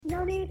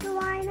No need to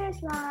whine,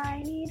 it's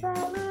Whiny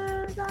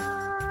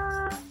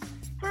Palooza.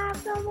 Have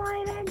some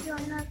wine and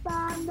join us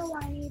on the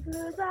Whiny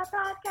Palooza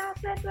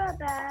podcast with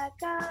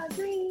Rebecca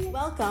Green.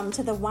 Welcome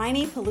to the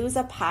Whiny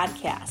Palooza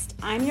podcast.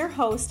 I'm your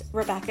host,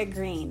 Rebecca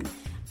Green.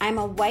 I'm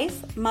a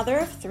wife, mother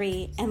of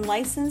 3, and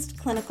licensed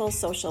clinical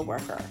social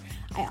worker.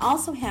 I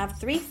also have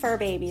 3 fur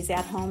babies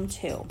at home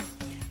too.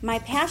 My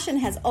passion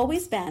has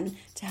always been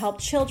to help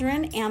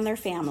children and their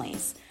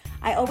families.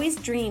 I always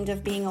dreamed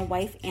of being a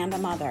wife and a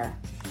mother.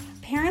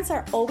 Parents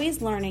are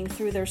always learning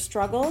through their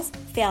struggles,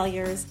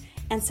 failures,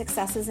 and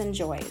successes and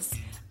joys.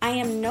 I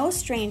am no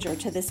stranger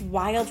to this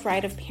wild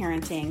ride of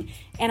parenting,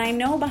 and I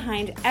know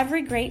behind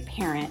every great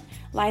parent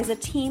lies a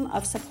team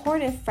of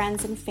supportive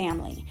friends and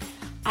family.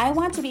 I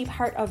want to be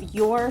part of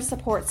your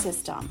support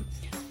system.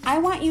 I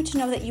want you to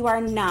know that you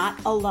are not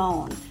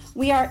alone.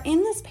 We are in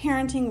this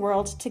parenting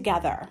world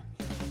together.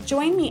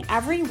 Join me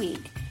every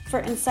week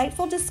for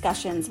insightful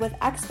discussions with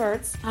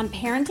experts on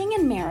parenting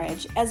and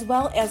marriage, as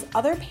well as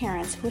other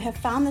parents who have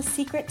found the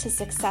secret to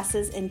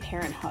successes in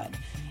parenthood.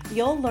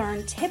 You'll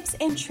learn tips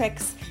and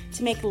tricks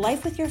to make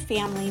life with your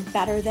family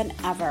better than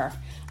ever.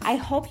 I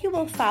hope you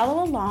will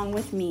follow along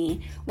with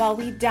me while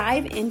we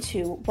dive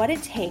into what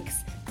it takes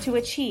to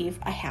achieve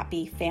a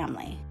happy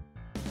family.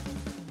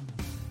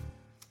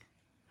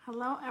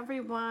 Hello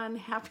everyone,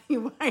 happy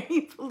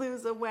Whiny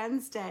Palooza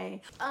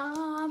Wednesday.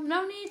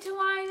 No need to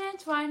whine,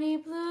 it's Whiny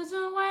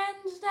Palooza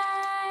Wednesday.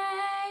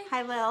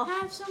 Hi Lil.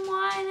 Have some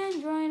wine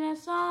and join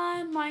us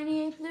on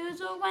Whiny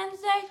Palooza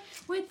Wednesday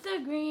with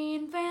the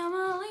Green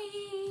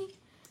family.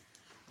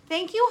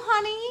 Thank you,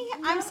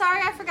 honey. I'm sorry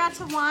I forgot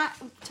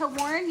to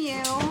warn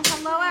you.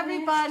 Hello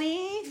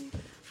everybody.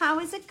 How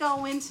is it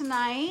going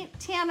tonight?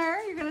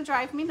 Tanner, you're gonna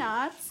drive me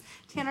nuts.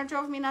 Tanner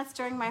drove me nuts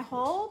during my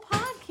whole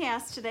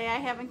podcast today. I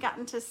haven't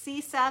gotten to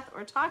see Seth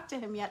or talk to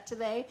him yet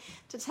today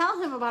to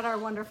tell him about our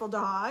wonderful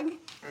dog.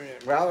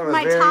 Well, it was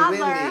My very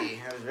toddler.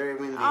 windy. It was very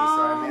windy, so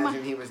I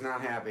imagine he was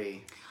not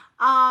happy.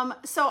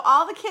 So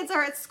all the kids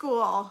are at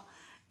school,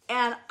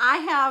 and I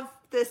have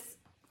this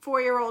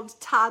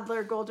 4-year-old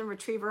toddler golden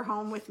retriever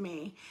home with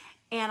me,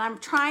 and I'm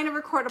trying to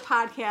record a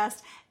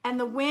podcast, and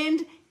the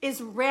wind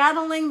is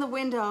rattling the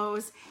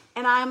windows,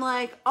 and I'm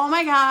like, oh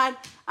my God.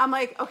 I'm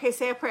like, okay,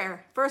 say a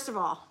prayer. First of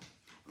all,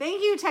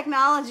 thank you,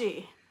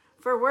 technology,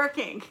 for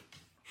working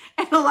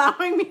and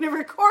allowing me to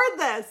record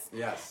this.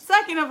 Yes.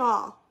 Second of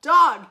all,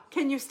 dog,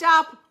 can you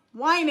stop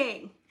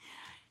whining?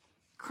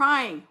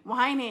 Crying,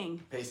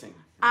 whining. Pacing.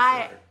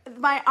 My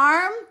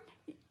arm,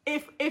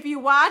 if you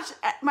watch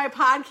my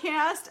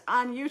podcast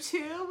on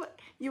YouTube,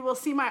 you will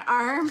see my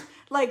arm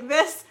like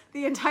this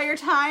the entire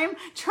time,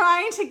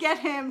 trying to get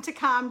him to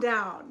calm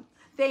down.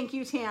 Thank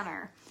you,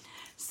 Tanner.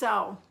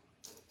 So,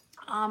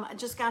 I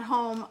just got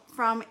home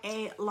from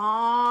a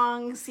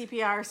long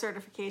CPR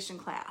certification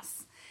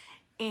class.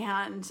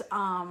 And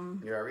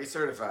You're already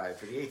certified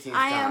for the 18th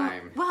I am,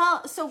 time.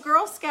 well, so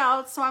Girl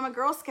Scouts, so I'm a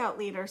Girl Scout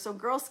leader. So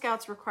Girl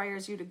Scouts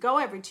requires you to go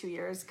every 2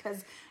 years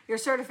because your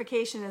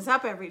certification is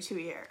up every 2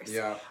 years.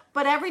 Yeah.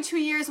 But every 2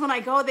 years when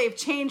I go, they've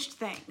changed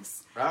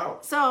things. Oh.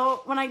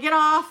 So when I get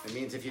off, It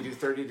means if you do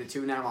 30 to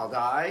 2 now, I'll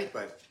die,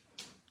 but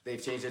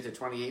they've changed it to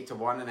 28 to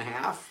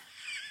 1.5.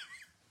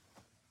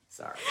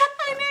 Sorry.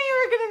 I knew you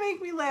were going to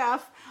make me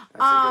laugh.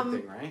 That's a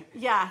good thing, right?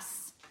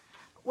 Yes.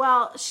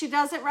 Well, she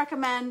doesn't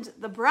recommend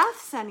the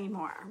breaths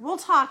anymore. We'll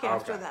talk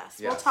after Okay.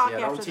 this. Yes. We'll talk yeah,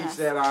 after don't this. teach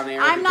that on air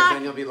I'm because not-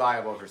 then you'll be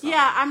liable for something.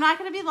 Yeah, I'm not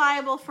going to be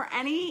liable for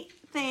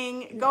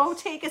anything. Go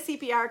take a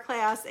CPR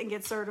class and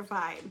get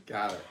certified.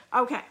 Got it.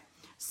 Okay.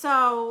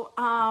 So,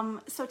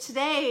 so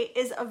today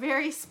is a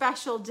very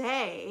special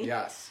day.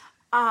 Yes.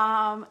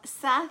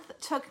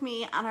 Seth took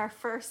me on our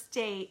first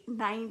date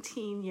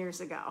 19 years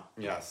ago.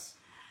 Yes,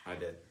 I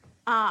did.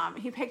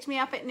 He picked me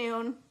up at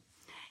noon.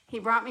 He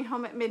brought me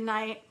home at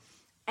midnight.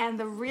 And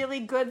the really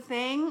good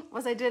thing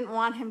was I didn't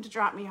want him to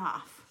drop me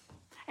off.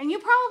 And you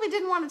probably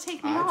didn't want to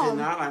take me home. I did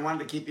not. I wanted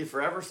to keep you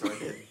forever, so I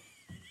did. It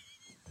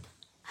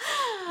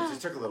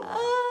just took a little while.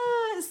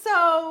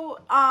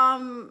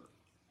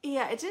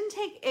 Yeah,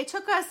 it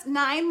took us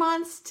 9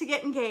 months to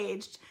get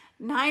engaged,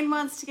 9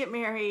 months to get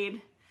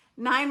married,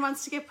 9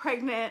 months to get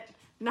pregnant,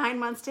 9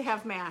 months to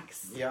have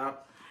Max. Yeah.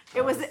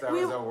 It was That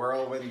was a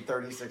whirlwind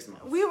 36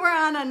 months. We were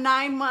on a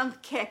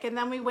 9-month kick, and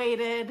then we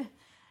waited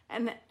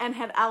and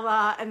had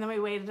Ella, and then we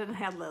waited and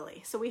had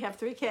Lily. So we have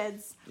 3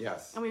 kids.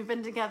 Yes. And we've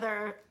been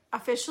together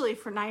officially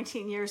for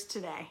 19 years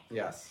today.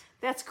 Yes.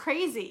 That's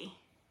crazy.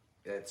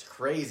 It's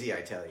crazy,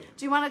 I tell you.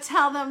 Do you want to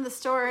tell them the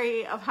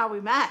story of how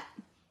we met?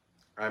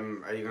 Are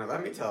you going to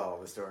let me tell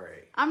the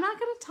story? I'm not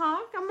going to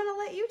talk. I'm going to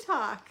let you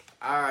talk.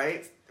 All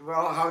right.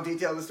 Well, how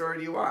detailed a story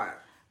do you want?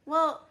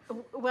 Well,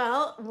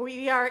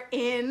 we are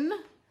in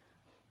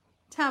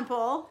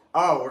Temple.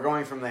 Oh, we're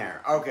going from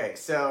there. Okay,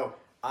 so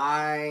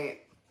I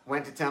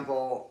went to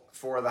Temple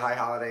for the high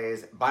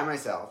holidays by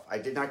myself. I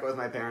did not go with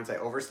my parents. I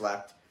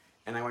overslept,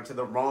 and I went to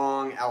the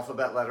wrong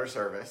alphabet letter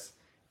service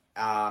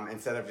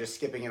instead of just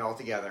skipping it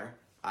altogether.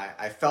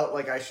 I felt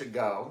like I should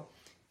go,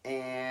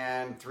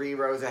 and 3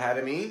 rows ahead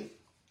of me,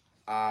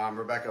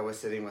 Rebecca was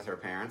sitting with her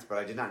parents, but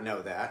I did not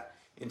know that.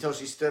 until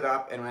she stood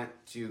up and went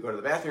to go to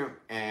the bathroom,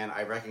 and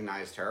I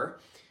recognized her,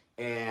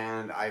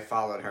 and I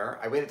followed her.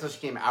 I waited until she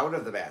came out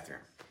of the bathroom,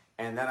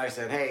 and then I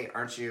said, "Hey,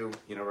 aren't you,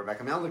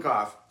 Rebecca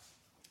Melnikoff?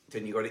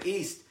 Didn't you go to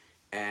East?"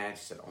 And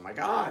she said, "Oh my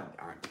God."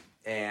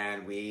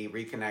 And we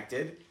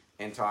reconnected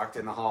and talked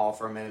in the hall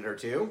for a minute or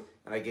two,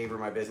 and I gave her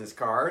my business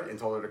card and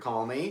told her to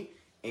call me.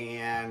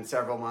 And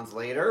several months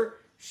later,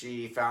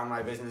 she found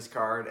my business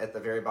card at the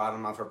very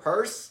bottom of her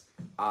purse,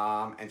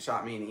 and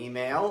shot me an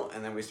email,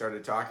 and then we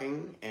started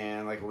talking,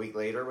 and like a week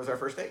later was our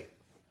first date.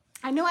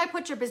 I knew I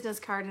put your business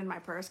card in my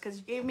purse because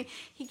he gave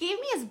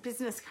me his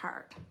business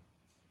card.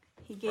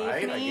 He gave me.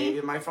 I gave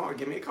you my phone.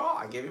 Give me a call.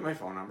 I gave you my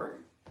phone number.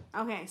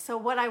 Okay, so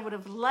what I would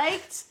have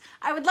liked,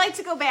 I would like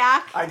to go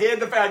back. I did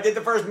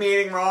the first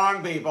meeting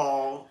wrong,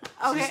 people.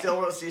 Okay.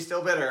 She's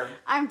still bitter.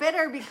 I'm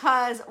bitter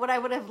because what I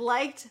would have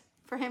liked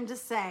for him to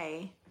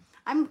say,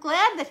 I'm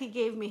glad that he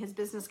gave me his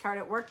business card.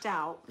 It worked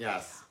out.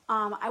 Yes.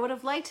 I would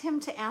have liked him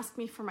to ask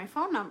me for my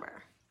phone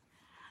number.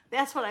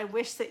 That's what I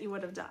wish that you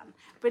would have done.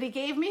 But he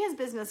gave me his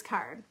business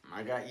card.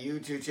 I got you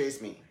to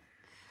chase me.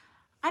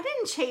 I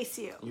didn't chase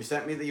you. You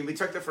sent me we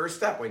took the first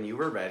step. When you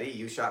were ready,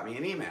 you shot me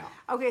an email.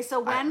 Okay,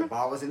 so the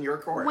ball was in your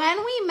court.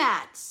 When we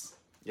met,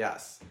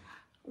 yes,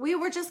 we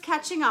were just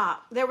catching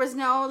up. There was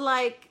no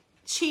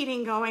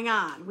cheating going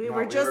on. We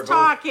were just both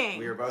talking.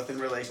 We were both in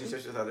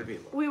relationships with other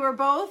people. We were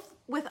both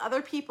with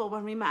other people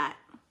when we met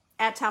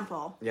at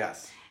Temple.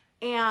 Yes.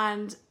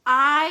 And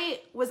I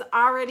was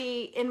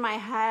already in my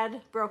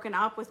head broken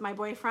up with my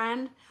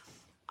boyfriend.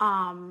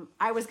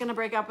 I was going to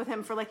break up with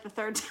him for the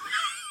third time.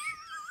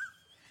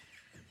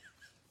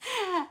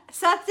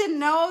 Seth didn't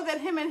know that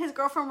him and his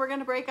girlfriend were going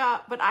to break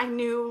up, but I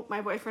knew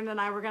my boyfriend and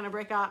I were going to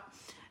break up.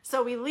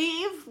 So we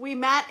leave. We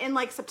met in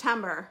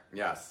September.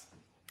 Yes.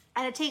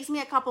 And it takes me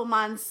a couple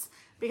months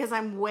because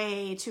I'm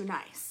way too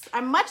nice.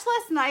 I'm much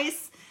less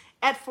nice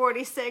at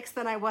 46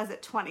 than I was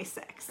at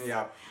 26.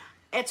 Yeah.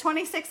 At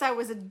 26, I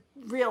was a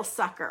real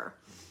sucker.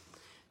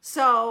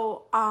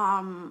 So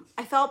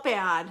I felt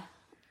bad.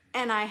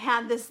 And I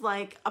had this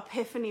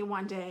epiphany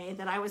one day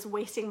that I was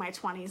wasting my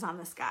 20s on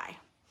this guy.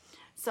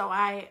 So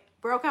I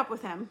broke up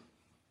with him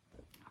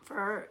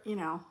for,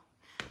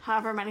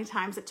 however many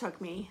times it took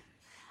me.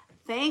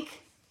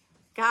 Thank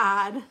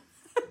God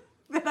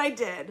that I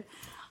did.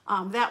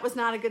 That was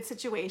not a good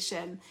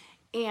situation.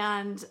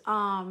 And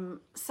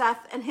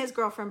Seth and his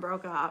girlfriend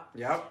broke up.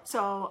 Yep.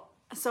 So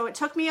it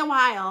took me a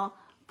while,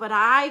 but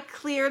I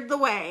cleared the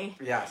way.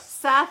 Yes.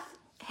 Seth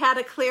had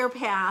a clear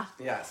path.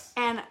 Yes.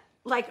 And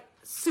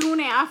soon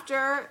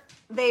after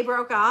they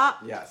broke up,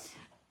 yes,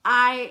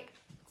 I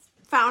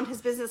found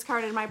his business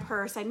card in my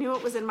purse. I knew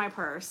it was in my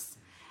purse.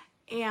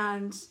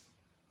 And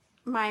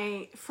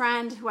my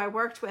friend who I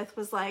worked with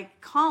was like,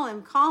 call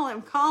him.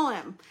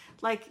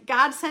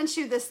 God sent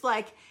you this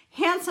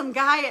handsome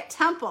guy at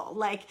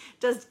Temple.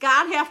 Does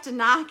God have to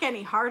knock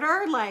any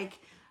harder?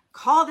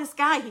 Call this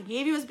guy. He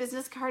gave you his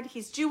business card.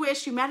 He's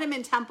Jewish. You met him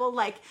in Temple.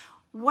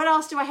 What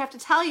else do I have to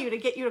tell you to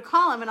get you to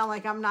call him? And I'm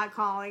like, I'm not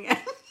calling him.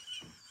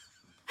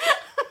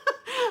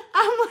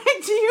 I'm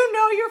like, do you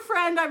know your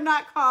friend? I'm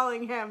not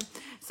calling him.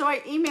 So I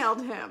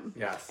emailed him.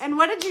 Yes. And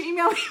what did you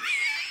email me?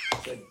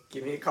 Said,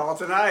 give me a call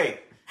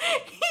tonight.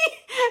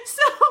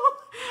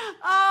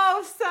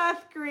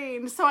 Seth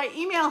Green. So I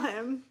email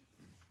him.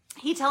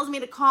 He tells me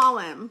to call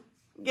him.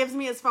 Gives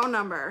me his phone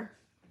number.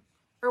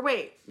 Or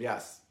wait.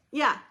 Yes.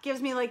 Yeah.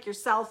 Gives me your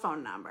cell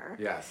phone number.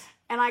 Yes.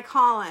 And I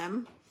call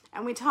him.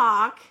 And we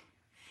talk.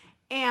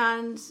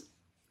 And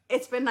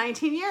it's been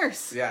 19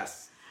 years.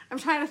 Yes. I'm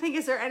trying to think,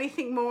 is there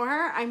anything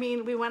more? I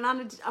mean, we went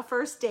on a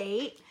first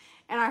date,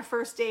 and our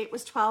first date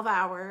was 12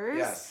 hours.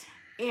 Yes.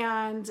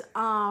 And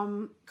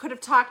could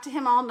have talked to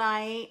him all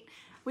night.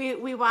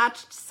 We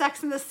watched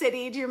Sex and the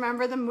City. Do you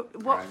remember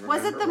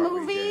was it the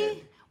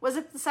movie? Was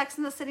it the Sex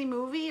and the City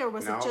movie, or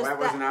was it just that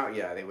wasn't out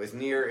yet. It was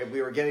near.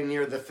 We were getting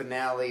near the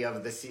finale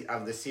of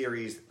the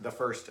series, the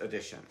first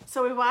edition.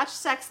 So we watched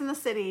Sex and the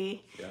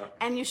City. Yeah.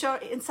 And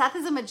and Seth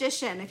is a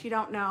magician. If you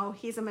don't know,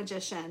 he's a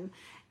magician.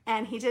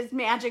 And he did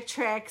magic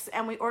tricks,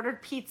 and we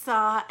ordered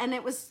pizza, and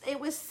it was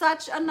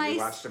such a nice. We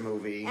watched a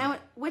movie. And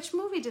which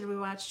movie did we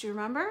watch? Do you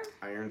remember?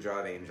 Iron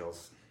Jawed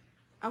Angels.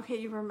 Okay,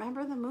 you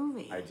remember the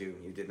movie. I do.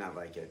 You did not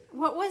like it.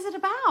 What was it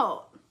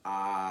about?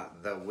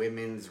 The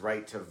women's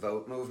right to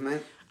vote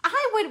movement.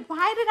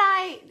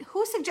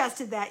 Who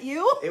suggested that?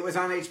 You? It was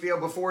on HBO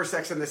before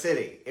Sex and the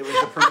City. It was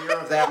the premiere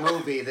of that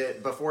movie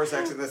before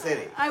Sex and the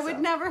City. I would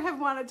never have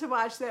wanted to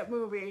watch that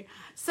movie.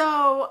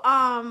 So,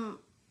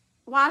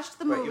 watched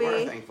the movie. But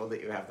you are thankful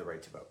that you have the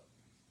right to vote.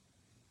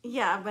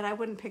 Yeah, but I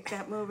wouldn't pick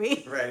that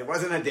movie. Right, it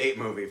wasn't a date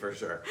movie for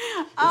sure.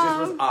 It just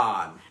was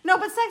on. No,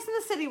 but Sex and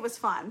the City was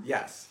fun.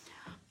 Yes.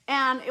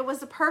 And it was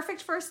the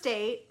perfect first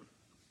date.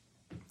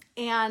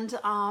 And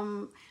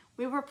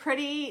we were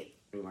pretty...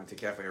 We went to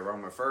Cafe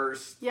Aroma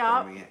first.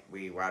 Yeah.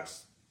 We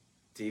watched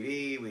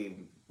TV.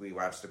 We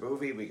watched a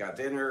movie. We got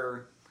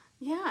dinner.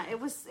 Yeah, it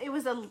was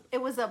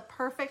a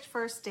perfect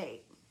first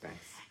date. Thanks.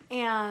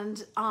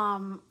 And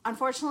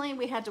unfortunately,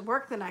 we had to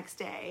work the next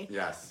day.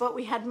 Yes. But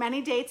we had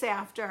many dates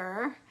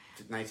after.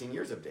 19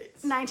 years of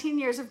dates. 19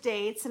 years of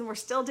dates, and we're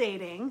still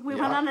dating. We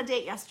went on a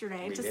date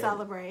yesterday to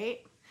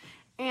celebrate.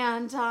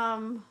 And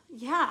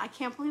yeah, I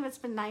can't believe it's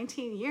been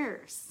 19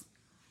 years.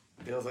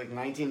 Feels like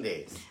 19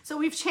 days. So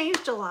we've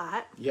changed a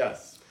lot.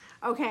 Yes.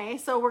 Okay,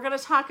 so we're going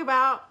to talk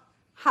about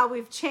how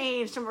we've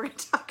changed, and we're going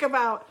to talk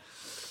about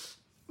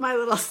my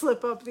little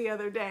slip up the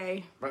other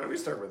day. Why don't we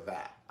start with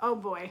that? Oh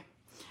boy.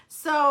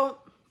 So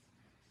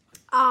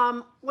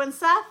when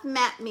Seth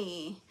met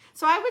me,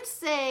 so I would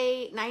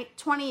say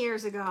 20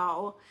 years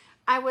ago,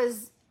 I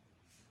was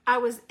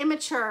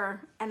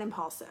immature and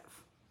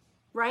impulsive,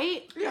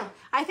 right? Yeah.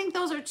 I think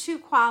those are two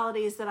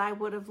qualities that I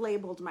would have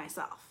labeled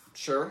myself.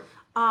 Sure.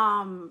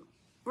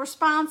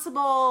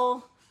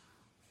 Responsible,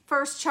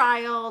 first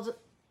child,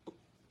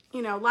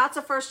 lots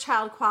of first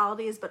child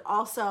qualities, but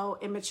also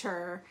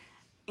immature.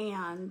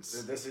 And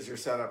So this is your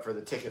setup for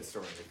the ticket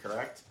story,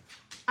 correct?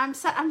 I'm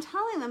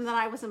telling them that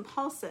I was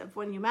impulsive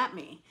when you met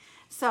me.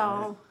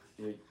 So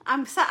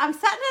I'm setting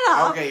it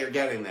up. Okay, you're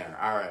getting there.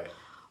 All right.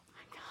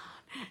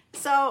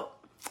 So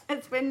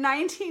it's been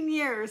 19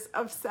 years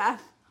of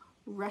Seth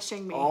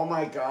rushing me. Oh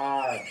my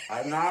God.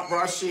 I'm not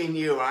rushing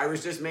you. I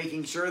was just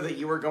making sure that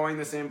you were going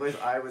the same place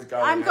I was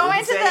going.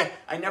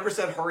 I never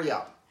said hurry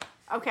up.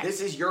 Okay.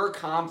 This is your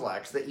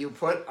complex that you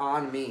put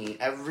on me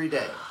every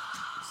day.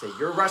 Say,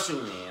 you're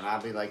rushing me. And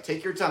I'll be like,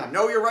 take your time.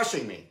 No, you're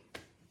rushing me.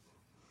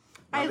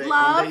 One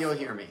day you'll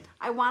hear me.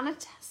 I wanted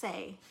to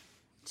say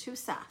to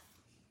Seth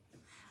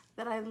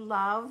that I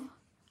love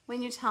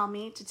when you tell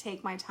me to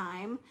take my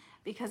time,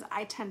 because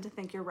I tend to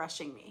think you're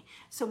rushing me.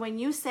 So when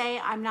you say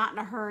I'm not in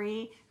a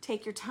hurry,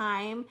 take your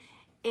time,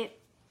 it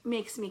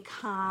makes me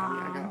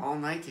calm. I got all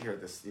night to hear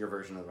your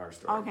version of our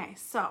story. Okay,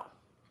 so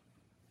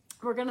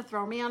we're going to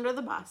throw me under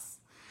the bus.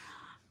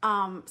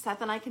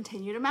 Seth and I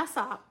continue to mess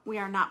up. We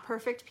are not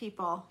perfect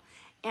people.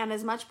 And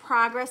as much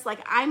progress, like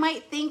I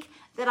might think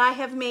that I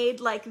have made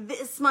like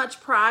this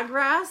much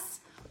progress,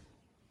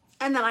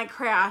 and then I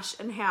crash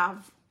and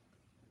have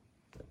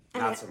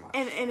Not so much.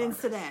 An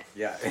incident.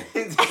 Yeah,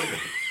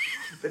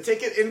 the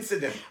ticket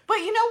incident. But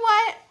you know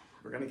what?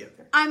 We're going to get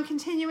there. I'm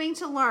continuing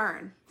to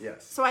learn.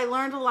 Yes. So I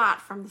learned a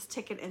lot from this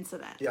ticket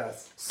incident.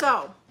 Yes.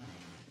 So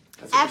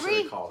That's what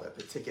we should call it,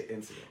 the ticket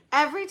incident.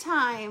 Every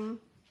time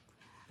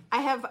I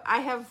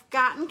have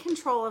gotten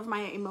control of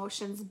my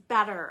emotions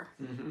better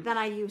than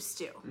I used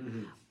to.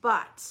 Mm-hmm.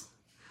 But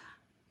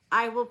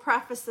I will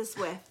preface this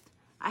with,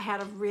 I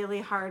had a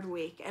really hard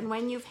week. And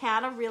when you've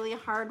had a really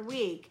hard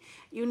week,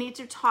 you need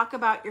to talk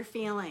about your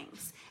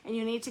feelings and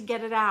you need to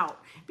get it out.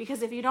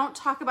 Because if you don't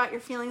talk about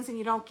your feelings and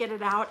you don't get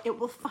it out, it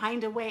will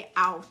find a way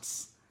out.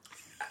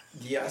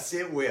 Yes,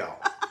 it will.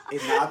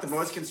 In not the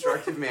most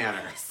constructive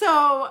manner.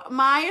 So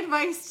my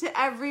advice to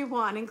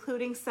everyone,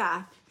 including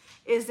Seth,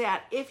 is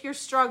that if you're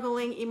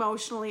struggling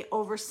emotionally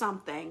over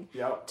something,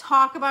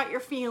 talk about your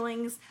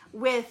feelings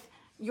with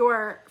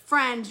your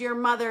friend, your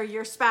mother,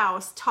 your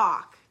spouse.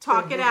 Talk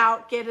it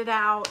out, get it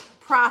out,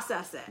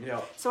 process it.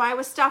 So I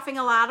was stuffing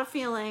a lot of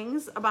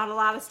feelings about a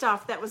lot of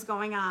stuff that was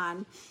going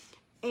on.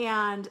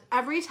 And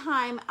every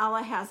time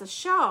Ella has a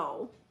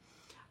show,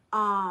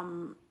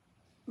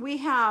 we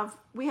have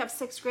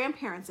 6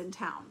 grandparents in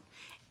town.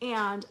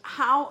 And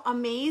how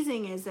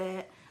amazing is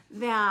it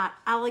that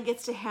Ella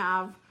gets to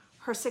have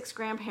her 6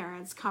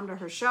 grandparents come to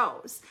her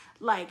shows?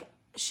 Like,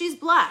 she's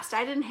blessed.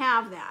 I didn't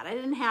have that. I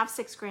didn't have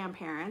 6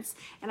 grandparents,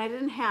 and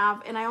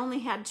I only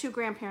had 2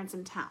 grandparents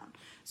in town.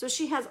 So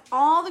she has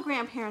all the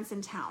grandparents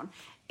in town,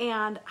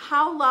 and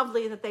how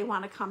lovely that they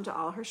want to come to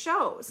all her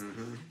shows.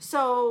 Mm-hmm.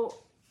 So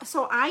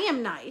I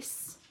am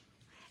nice,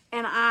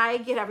 and I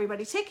get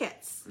everybody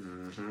tickets.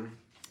 Mm-hmm.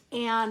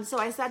 And so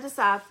I said to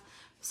Seth,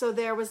 so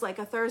there was like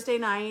a Thursday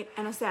night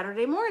and a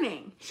Saturday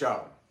morning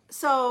show.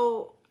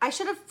 So I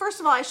should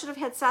have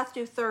had Seth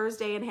do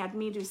Thursday and had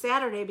me do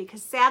Saturday,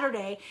 because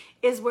Saturday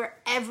is where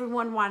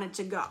everyone wanted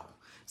to go.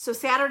 So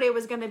Saturday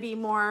was going to be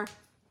more.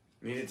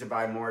 Needed to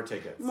buy more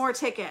tickets. More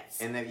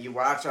tickets. And then you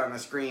watch on the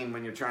screen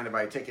when you're trying to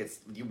buy tickets,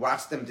 you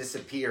watch them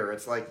disappear.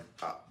 It's like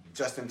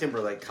Justin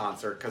Timberlake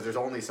concert, because there's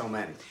only so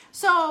many.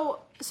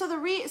 So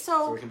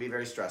it can be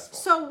very stressful.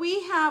 So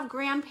we have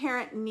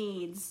grandparent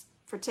needs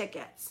for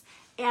tickets.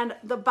 And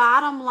the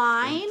bottom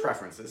line... And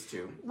preferences,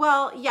 too.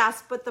 Well,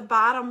 yes, but the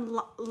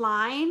bottom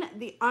line,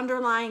 the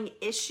underlying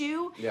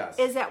issue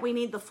is that we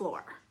need the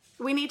floor.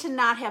 We need to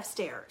not have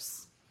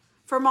stairs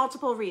for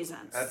multiple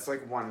reasons. That's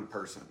like one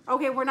person.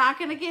 Okay, we're not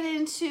going to get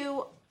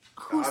into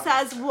who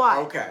says what.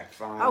 Okay,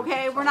 fine.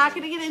 Okay, we're not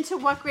going to get into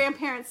what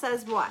grandparent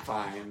says what.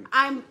 Fine.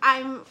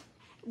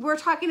 We'll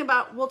talk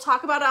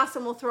about us,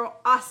 and we'll throw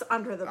us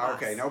under the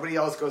bus. Okay, nobody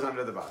else goes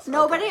under the bus.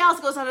 Nobody else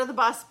goes under the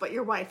bus but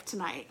your wife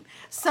tonight.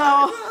 So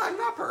I'm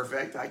not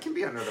perfect. I can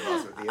be under the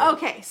bus with you.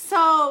 Okay,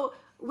 so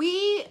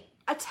we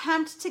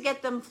attempt to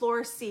get them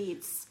floor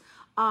seats.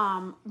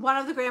 One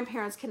of the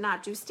grandparents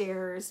cannot do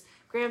stairs.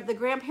 The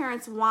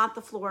grandparents want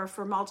the floor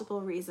for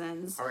multiple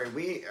reasons. All right,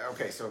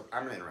 so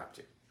I'm going to interrupt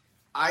you.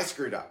 I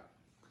screwed up.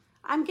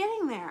 I'm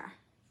getting there.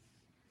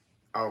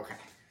 Okay.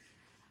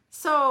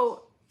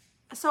 So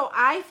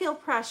I feel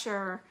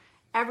pressure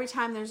every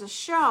time there's a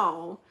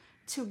show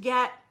to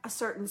get a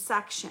certain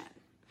section.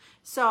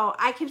 So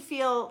I can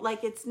feel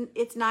like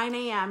it's 9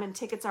 a.m. and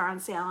tickets are on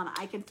sale, and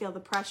I can feel the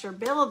pressure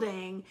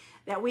building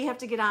that we have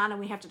to get on and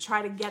we have to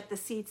try to get the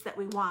seats that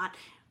we want,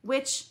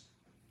 which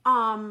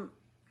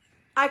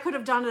I could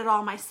have done it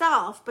all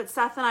myself, but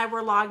Seth and I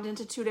were logged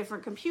into 2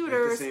 different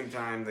computers. At the same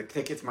time, the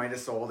tickets might have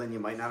sold and you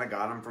might not have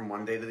got them from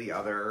one day to the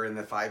other in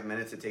the 5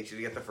 minutes it takes you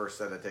to get the first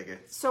set of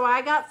tickets. So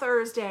I got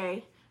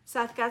Thursday,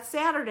 Seth got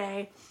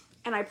Saturday,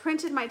 and I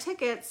printed my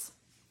tickets,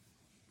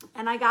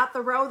 and I got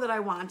the row that I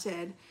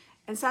wanted,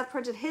 and Seth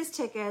printed his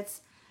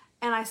tickets,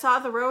 and I saw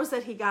the rows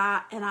that he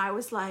got, and I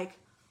was like,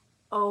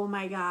 oh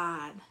my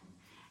God.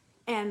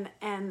 And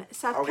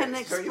Seth can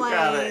explain. So you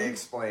gotta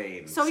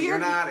explain. So you're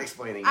not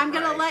explaining. I'm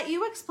gonna let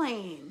you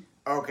explain.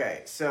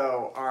 Okay,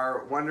 so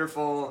our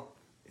wonderful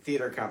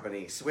theater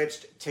company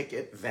switched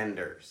ticket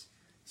vendors.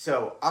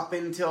 So up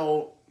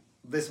until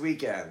this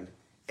weekend,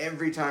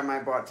 every time I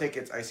bought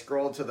tickets, I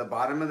scrolled to the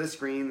bottom of the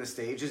screen. The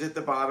stage is at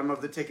the bottom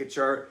of the ticket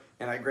chart,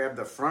 and I grabbed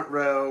the front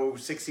row,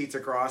 6 seats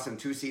across, and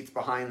 2 seats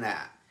behind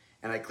that.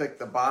 And I clicked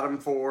the bottom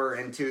 4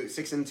 and 2,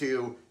 6 and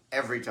 2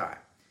 every time.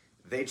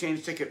 They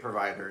changed ticket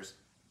providers.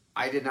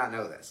 I did not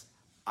know this.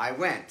 I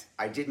went.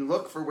 I didn't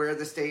look for where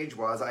the stage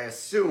was. I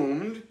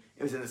assumed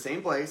it was in the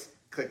same place,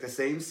 clicked the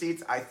same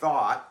seats I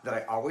thought that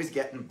I always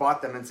get, and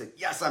bought them and said,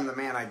 yes, I'm the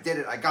man. I did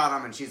it. I got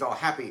them. And she's all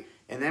happy.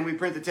 And then we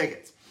print the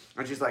tickets.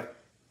 And she's like,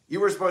 you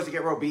were supposed to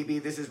get row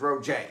BB. This is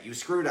row J. You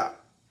screwed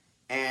up.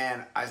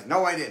 And I said,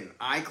 no, I didn't.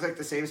 I clicked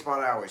the same spot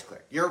I always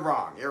click. You're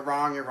wrong. You're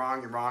wrong. You're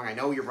wrong. You're wrong. I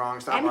know you're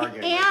wrong. Stop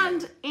arguing.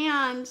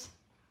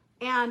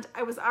 And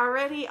I was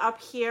already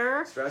up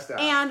here. Stressed out.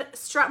 And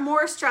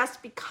more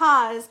stressed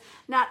because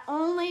not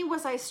only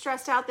was I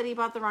stressed out that he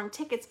bought the wrong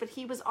tickets, but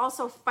he was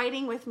also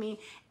fighting with me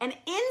and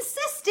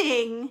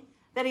insisting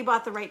that he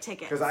bought the right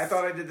tickets. Because I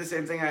thought I did the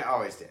same thing I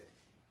always did.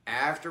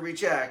 After we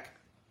check,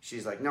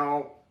 she's like,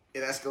 no,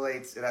 it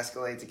escalates,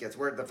 it gets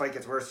worse, the fight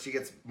gets worse, she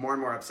gets more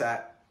and more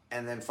upset.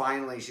 And then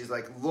finally she's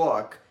like,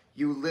 look,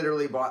 you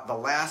literally bought the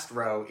last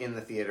row in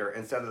the theater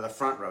instead of the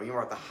front row. You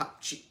bought the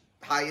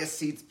highest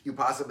seats you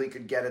possibly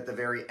could get at the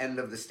very end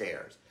of the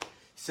stairs.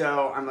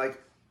 So I'm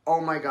like, oh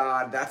my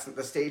God, that's what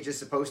the stage is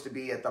supposed to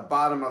be at the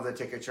bottom of the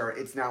ticket chart.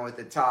 It's now at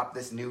the top.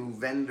 This new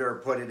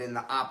vendor put it in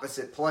the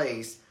opposite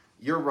place.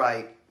 You're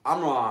right.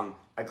 I'm wrong.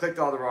 I clicked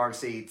all the wrong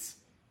seats.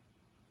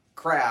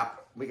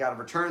 Crap. We got to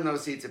return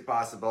those seats if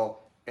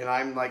possible. And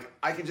I'm like,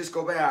 I can just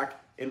go back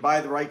and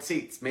buy the right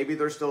seats. Maybe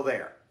they're still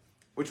there.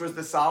 Which was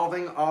the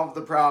solving of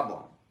the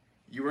problem.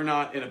 You were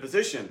not in a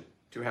position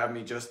to have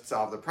me just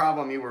solve the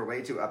problem. You were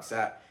way too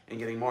upset and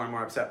getting more and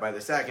more upset by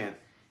the second.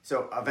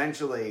 So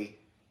eventually,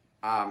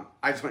 I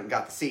just went and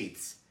got the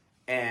seats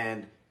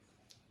and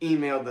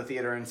emailed the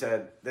theater and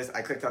said,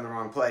 I clicked on the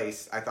wrong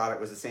place. I thought it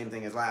was the same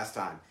thing as last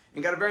time.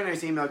 And got a very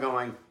nice email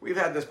going, we've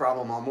had this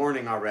problem all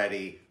morning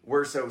already.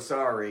 We're so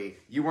sorry.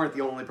 You weren't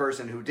the only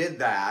person who did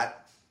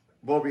that.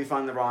 We'll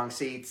refund the wrong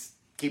seats,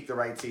 keep the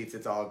right seats.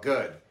 It's all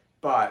good.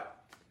 But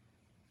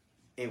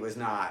it was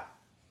not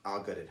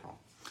all good at home.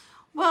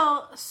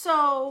 Well,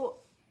 so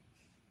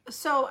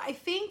I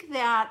think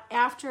that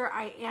after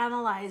I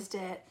analyzed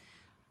it,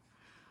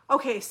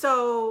 okay,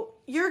 so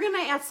you're going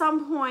to at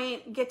some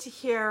point get to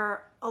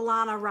hear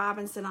Alana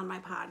Robinson on my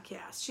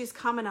podcast. She's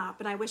coming up,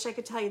 and I wish I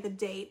could tell you the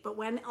date, but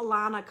when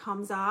Alana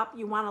comes up,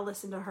 you want to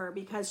listen to her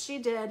because she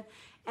did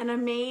an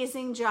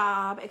amazing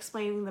job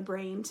explaining the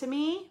brain to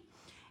me.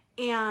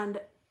 And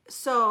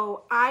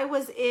so I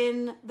was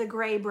in the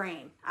gray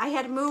brain. I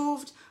had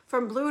moved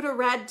from blue to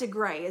red to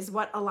gray is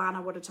what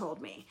Alana would have told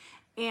me.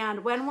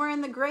 And when we're in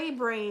the gray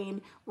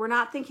brain, we're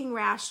not thinking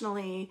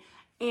rationally,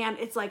 and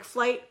it's like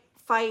flight,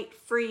 fight,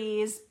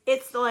 freeze.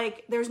 It's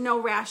like there's no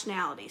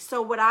rationality.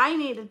 So what I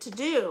needed to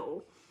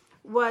do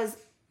was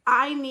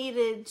I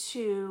needed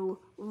to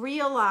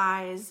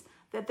realize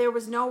that there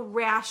was no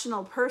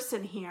rational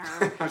person here.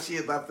 She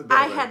had left the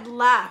building. I had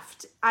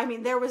left. I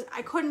mean,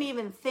 I couldn't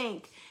even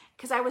think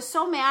because I was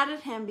so mad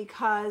at him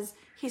because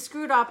he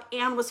screwed up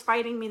and was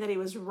fighting me that he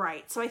was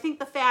right. So I think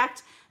the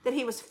fact that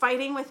he was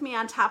fighting with me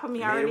on top of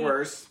me already made it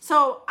worse.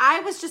 So I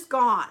was just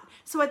gone.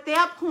 So at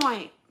that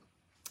point,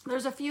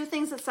 there's a few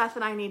things that Seth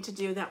and I need to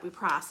do that we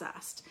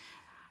processed.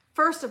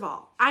 First of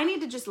all, I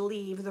need to just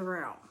leave the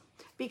room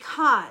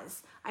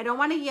because I don't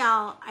want to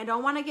yell. I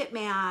don't want to get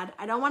mad.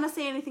 I don't want to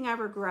say anything I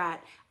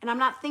regret. And I'm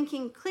not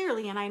thinking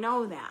clearly, and I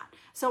know that.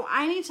 So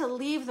I need to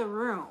leave the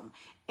room.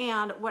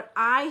 And what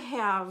I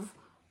have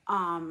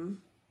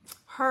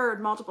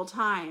heard multiple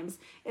times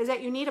is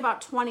that you need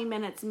about 20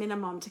 minutes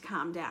minimum to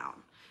calm down.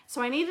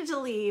 So I needed to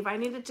leave. I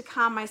needed to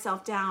calm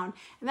myself down.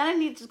 And then I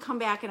needed to come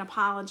back and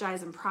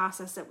apologize and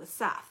process it with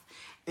Seth.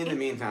 In the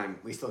meantime,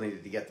 we still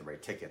needed to get the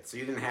right ticket. So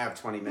you didn't have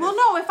 20 minutes. Well,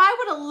 no, if I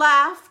would have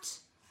left.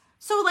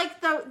 So like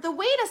the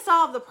way to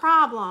solve the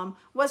problem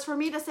was for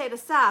me to say to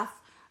Seth,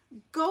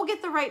 go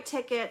get the right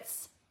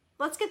tickets.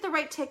 Let's get the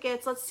right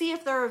tickets. Let's see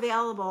if they're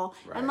available.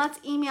 Right. And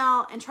let's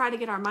email and try to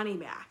get our money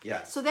back.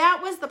 Yes. So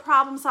that was the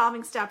problem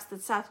solving steps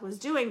that Seth was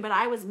doing. But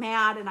I was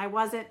mad and I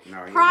wasn't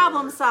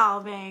problem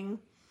solving.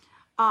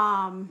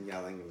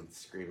 Yelling and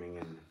screaming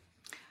and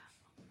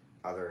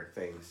other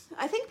things.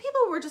 I think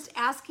people were just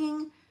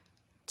asking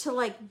to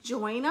like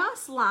join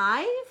us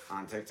live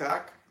on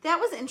TikTok. That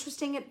was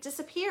interesting. It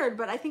disappeared,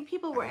 but I think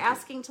people were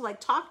asking to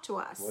like talk to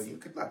us. Well, you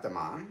could let them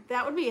on.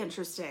 That would be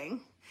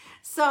interesting.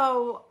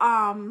 So,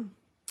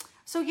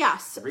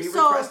 yes.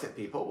 Request it,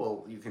 people.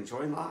 Well, you can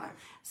join live.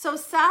 So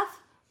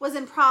Seth was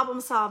in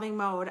problem-solving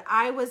mode.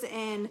 I was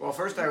in. Well,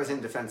 first I was in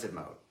defensive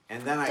mode,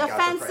 and then I got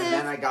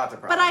the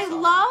problem. But I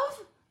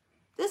love.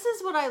 This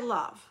is what I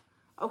love.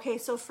 Okay,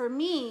 so for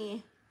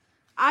me,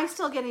 I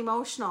still get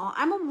emotional.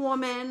 I'm a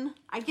woman.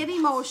 I get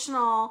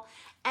emotional.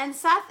 And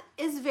Seth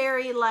is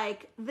very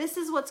like, this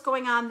is what's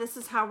going on. This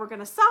is how we're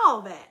going to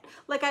solve it.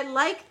 Like, I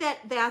like that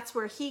that's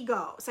where he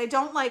goes. I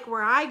don't like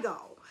where I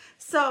go.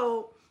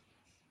 So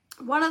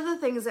one of the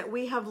things that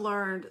we have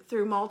learned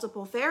through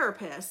multiple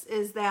therapists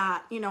is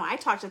that, you know, I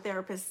talk to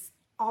therapists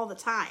all the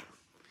time.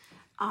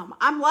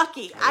 I'm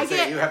lucky.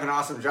 You have an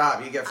awesome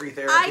job. You get free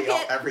therapy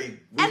every week.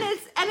 And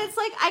it's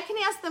like I can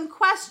ask them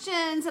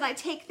questions and I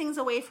take things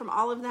away from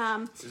all of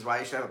them. This is why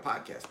you should have a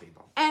podcast,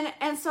 people.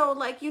 And so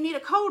like you need a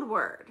code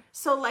word.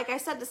 So like I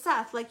said to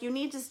Seth, like you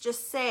need to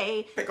just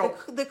say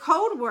the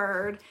code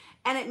word,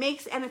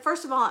 and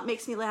first of all it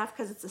makes me laugh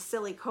because it's a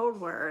silly code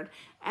word,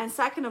 and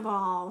second of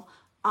all,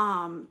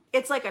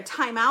 it's like a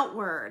timeout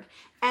word.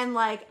 And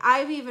like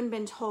I've even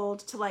been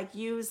told to like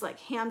use like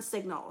hand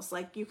signals.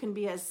 Like you can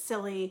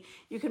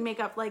make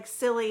up like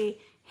silly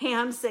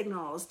hand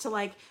signals to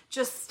like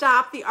just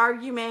stop the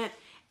argument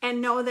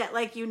and know that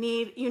like you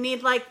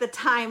need like the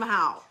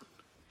timeout.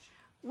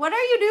 What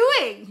are you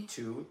doing?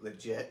 Too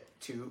legit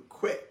to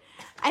quit.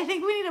 I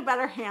think we need a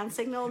better hand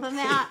signal than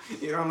that.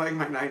 You don't like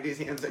my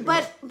 90s hand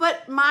signal?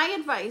 But my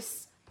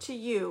advice to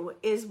you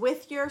is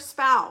with your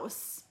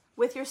spouse,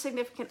 with your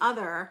significant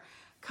other,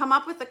 come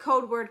up with a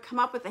code word, come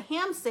up with a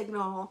hand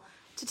signal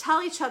to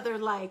tell each other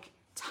like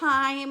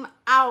time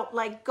out,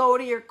 like go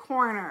to your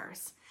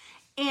corners.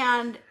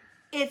 And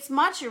it's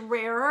much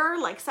rarer.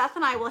 Like Seth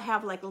and I will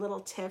have like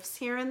little tiffs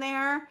here and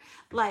there,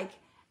 like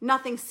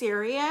nothing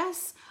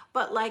serious.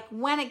 But like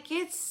when it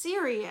gets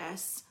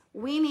serious,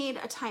 we need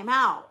a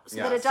timeout so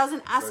that it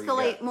doesn't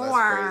escalate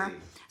more.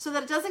 So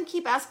that it doesn't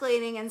keep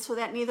escalating, and so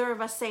that neither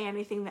of us say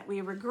anything that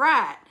we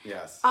regret.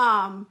 Yes.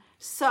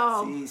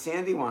 See,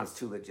 Sandy wants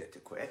Too Legit to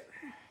quit.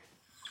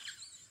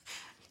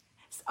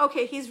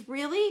 Okay, he's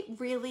really,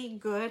 really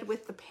good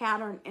with the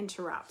pattern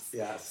interrupts.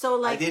 Yes. So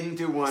like I didn't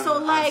do one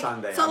on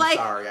Sunday. So I'm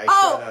sorry.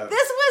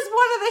 This was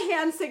one of the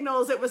hand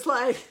signals. It was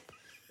like.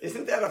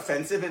 Isn't that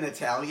offensive in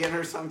Italian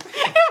or something?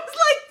 It was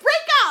like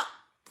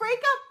break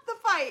up the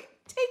fight.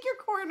 Take your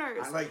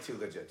corners. I like Too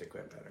Legit to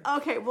quit better.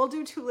 Okay, we'll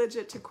do Too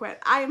Legit to quit.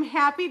 I am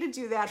happy to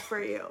do that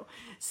for you.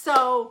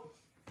 So,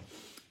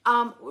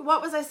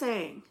 what was I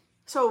saying?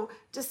 So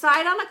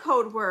decide on a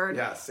code word.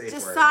 Yeah, safe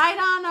word.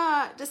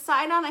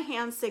 Decide on a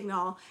hand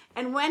signal,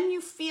 and when you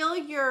feel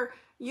your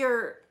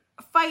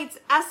fights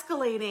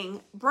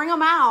escalating, bring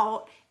them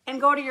out and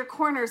go to your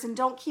corners and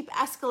don't keep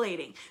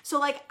escalating. So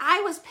like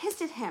I was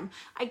pissed at him.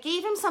 I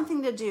gave him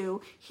something to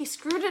do. He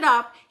screwed it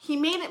up. He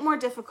made it more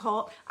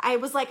difficult. I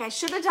was like, I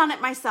should have done it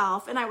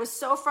myself. And I was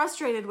so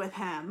frustrated with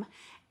him.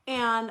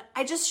 And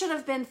I just should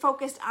have been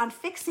focused on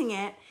fixing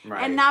it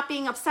and not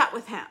being upset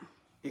with him.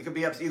 You could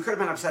have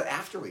been upset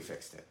after we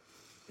fixed it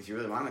if you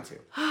really wanted to.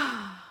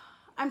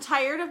 I'm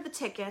tired of the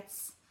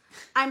tickets.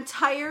 I'm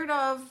tired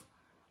of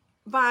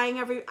buying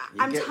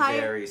I'm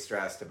tired. Very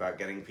stressed about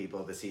getting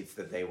people the seats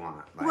that they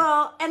want.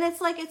 Well, and it's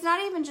like, it's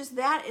not even just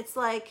that. It's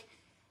like,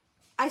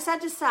 I said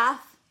to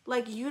Seth,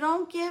 like, you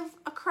don't give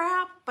a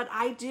crap, but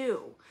I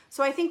do.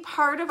 So I think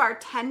part of our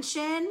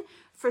tension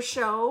for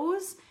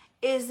shows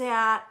is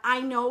that I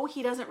know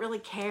he doesn't really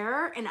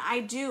care, and I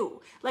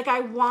do. Like,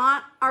 I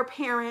want our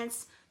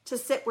parents to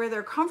sit where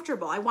they're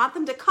comfortable. I want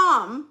them to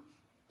come,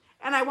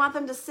 and I want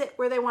them to sit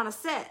where they want to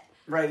sit.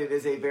 Right, it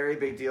is a very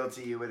big deal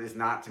to you. It is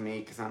not to me,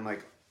 because I'm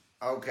like,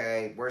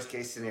 okay, worst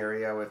case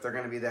scenario, if they're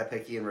going to be that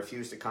picky and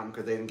refuse to come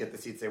because they didn't get the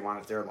seats they want,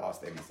 if they're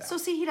lost, they miss out. So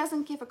see, he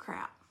doesn't give a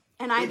crap,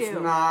 and I do.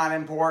 It's not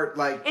important.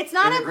 Like, it's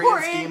not in the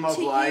important grand scheme of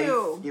to life,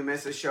 you. You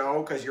miss a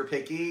show because you're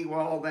picky.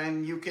 Well,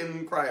 then you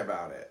can cry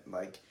about it.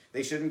 Like,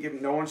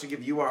 no one should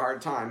give you a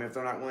hard time if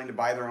they're not willing to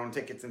buy their own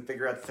tickets and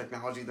figure out the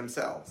technology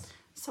themselves.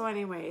 So,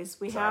 anyways,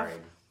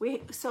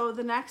 so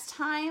the next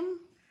time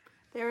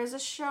there is a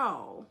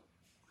show,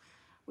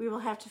 we will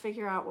have to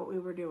figure out what we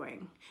were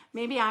doing.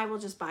 Maybe I will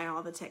just buy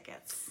all the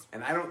tickets.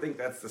 And I don't think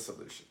that's the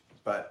solution.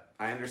 But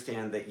I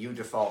understand that you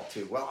default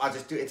to, well, I'll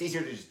just do it. It's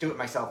easier to just do it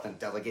myself than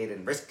delegate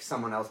and risk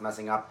someone else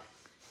messing up.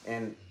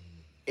 And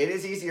it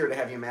is easier to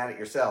have you mad at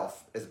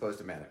yourself as opposed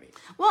to mad at me.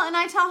 Well, and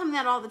I tell him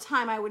that all the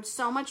time. I would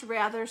so much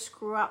rather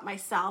screw up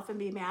myself and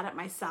be mad at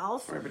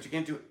myself. Right, but you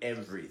can't do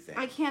everything.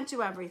 I can't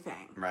do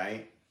everything.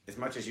 Right? As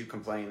much as you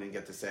complain and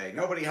get to say,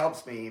 nobody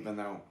helps me even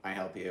though I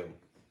help you.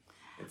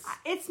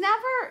 It's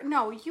never,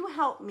 no, you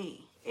help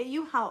me.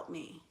 You help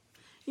me.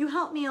 You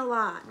help me a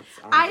lot.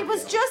 I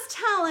was just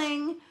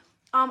telling,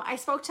 I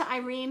spoke to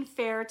Irene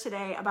Fair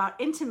today about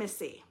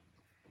intimacy.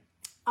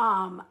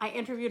 I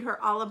interviewed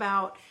her all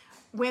about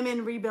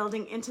women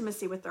rebuilding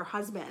intimacy with their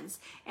husbands.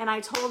 And I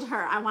told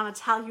her, I want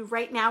to tell you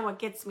right now what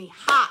gets me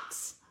hot.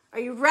 Are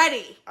you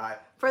ready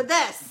for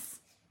this?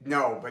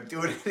 No, but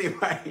do it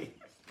anyway.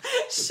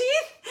 She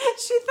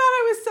thought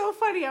it was so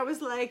funny. I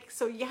was like,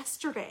 so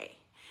yesterday,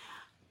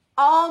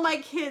 all my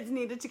kids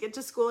needed to get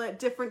to school at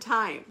different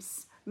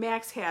times.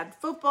 Max had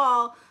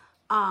football,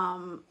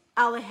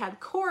 Ella had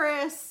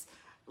chorus,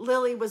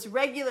 Lily was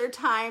regular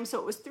time, so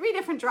it was 3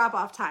 different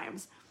drop-off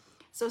times.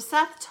 So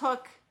Seth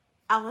took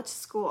Ella to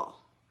school.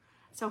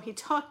 So he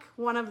took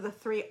one of the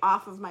 3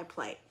 off of my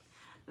plate.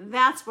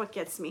 That's what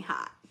gets me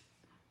hot.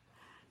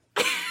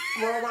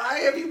 Well, why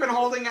have you been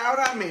holding out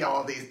on me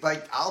all these?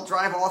 Like, I'll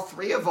drive all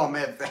 3 of them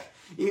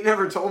you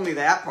never told me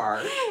that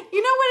part.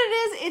 You know what it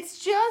is? It's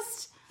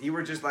just... You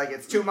were just like,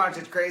 it's too much,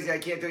 it's crazy, I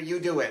can't do it, you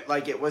do it.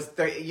 Like, it was,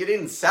 you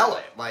didn't sell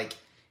it. Like,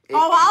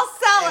 I'll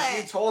sell it.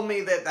 If you told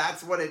me that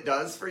that's what it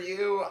does for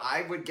you,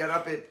 I would get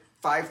up at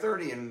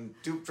 5:30 and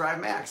drive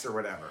Max or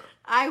whatever.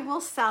 I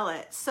will sell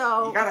it.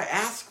 So you gotta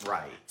ask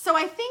right. So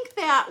I think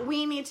that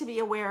we need to be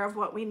aware of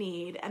what we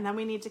need, and then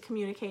we need to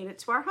communicate it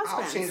to our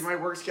husbands. I'll change my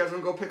work schedule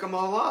and go pick them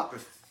all up. I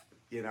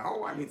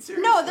mean, seriously.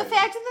 No, the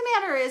fact of the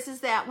matter is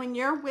that when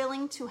you're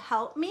willing to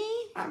help me,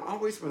 I'm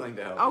always willing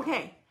to help.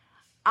 Okay.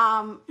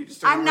 You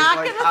just don't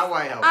how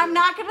I help. I'm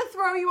not gonna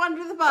throw you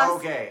under the bus.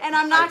 Okay. And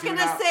I'm not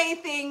gonna say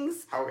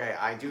things. Okay,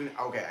 I do.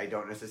 Okay, I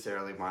don't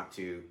necessarily want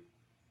to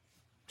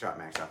drop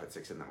Max off at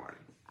 6 a.m.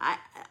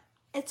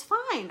 It's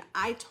fine.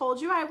 I told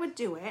you I would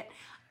do it.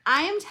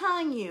 I am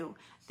telling you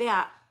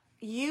that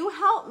you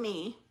help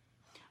me.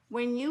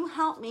 When you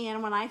help me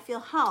and when I feel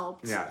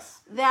helped, yes,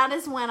 that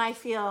is when I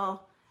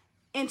feel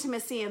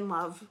intimacy and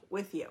love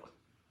with you.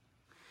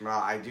 Well,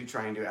 I do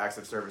try and do acts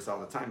of service all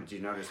the time. Did you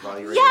notice while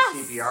you were Yes.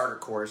 in the CPR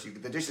course,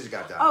 the dishes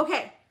got done?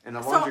 Okay. And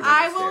the So laundry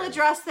I went will upstairs.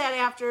 address that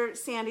after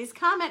Sandy's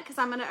comment because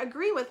I'm going to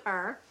agree with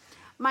her.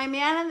 My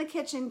man in the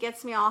kitchen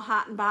gets me all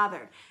hot and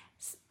bothered.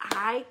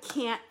 I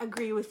can't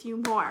agree with you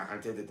more. I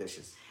did the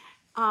dishes.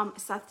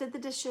 Seth did the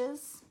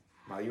dishes.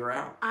 While you were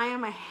out. I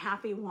am a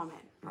happy woman.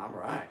 All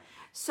right.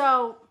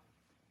 So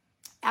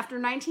after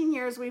 19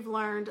 years, we've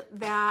learned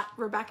that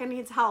Rebecca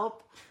needs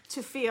help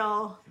to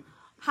feel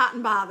hot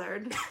and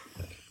bothered.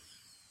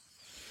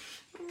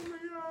 Oh my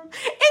God.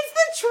 It's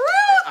the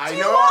truth. I Do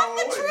know. you want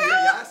the truth?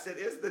 Yes, it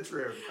is the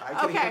truth. I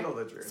can handle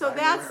the truth. So I'm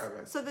aware of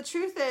it. so the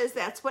truth is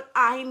that's what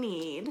I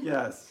need.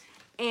 Yes.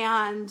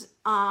 And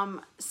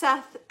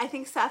Seth, I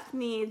think Seth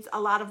needs a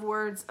lot of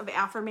words of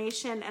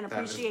affirmation and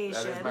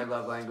appreciation. That is my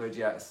love language,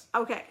 yes.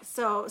 Okay,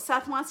 so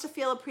Seth wants to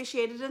feel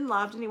appreciated and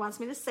loved, and he wants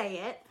me to say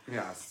it.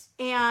 Yes.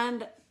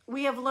 And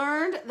we have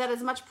learned that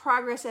as much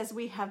progress as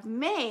we have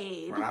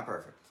made, We're not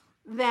perfect.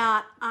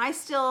 that I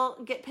still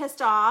get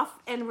pissed off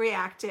and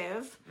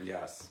reactive,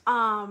 Yes.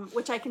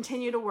 which I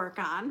continue to work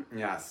on.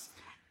 Yes.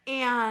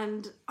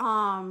 And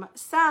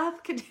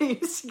Seth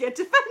continues to get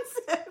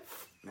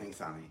defensive. Thanks,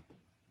 honey.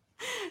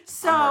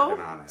 So,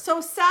 working on it.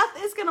 so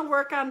Seth is going to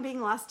work on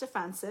being less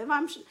defensive.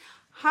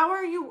 How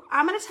are you?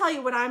 I'm going to tell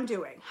you what I'm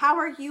doing. How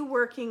are you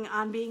working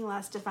on being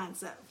less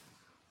defensive?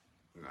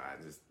 No,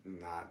 I just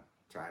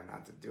try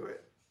not to do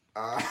it.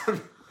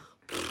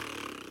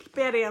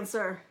 Bad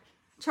answer.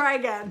 Try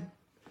again.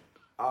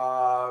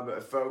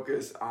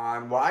 Focus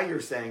on why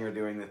you're saying or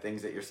doing the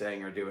things that you're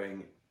saying or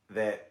doing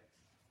that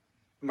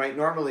might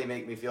normally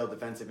make me feel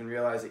defensive and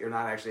realize that you're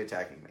not actually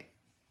attacking me.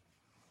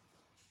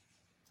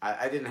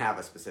 I didn't have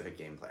a specific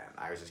game plan.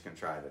 I was just going to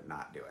try to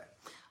not do it.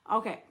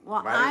 Okay.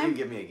 Well, Why don't you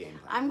give me a game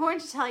plan? I'm going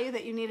to tell you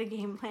that you need a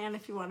game plan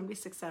if you want to be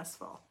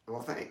successful.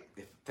 Well,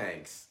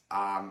 thanks.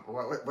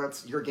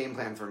 What's your game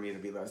plan for me to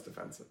be less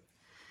defensive?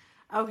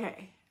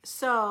 Okay.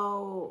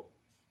 So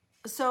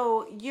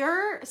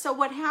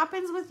what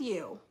happens with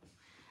you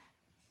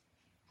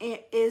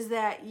is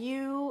that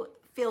you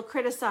feel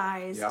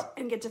criticized Yep.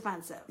 and get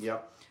defensive.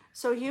 Yep.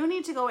 So you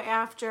need to go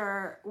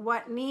after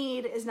what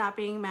need is not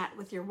being met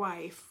with your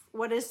wife.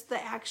 What is the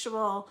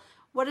actual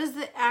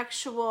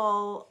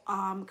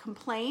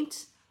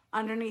complaint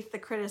underneath the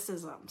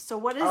criticism? So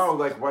what is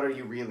what are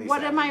you really saying?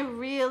 What am I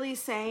really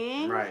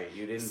saying? Right.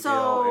 You didn't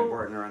feel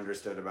important or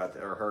understood about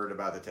or heard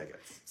about the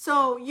tickets.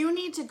 So you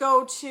need to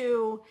go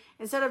to,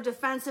 instead of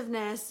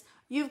defensiveness,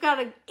 you've got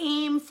to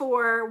aim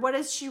for what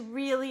is she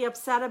really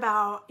upset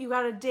about. You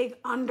got to dig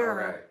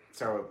under.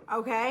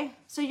 Okay.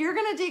 So you're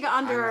going to dig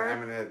under.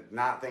 I'm going to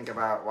not think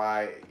about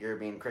why you're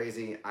being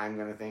crazy. I'm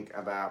going to think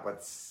about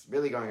what's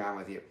really going on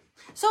with you.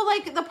 So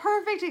like the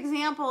perfect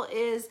example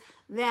is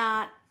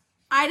that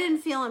I didn't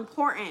feel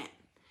important,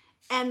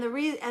 and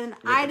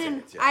I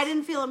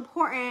didn't feel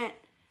important,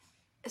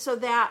 so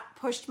that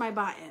pushed my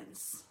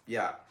buttons.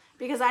 Yeah.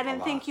 Because I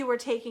didn't think you were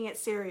taking it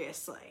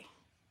seriously.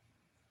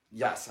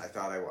 Yes, I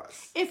thought I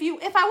was. If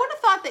I would have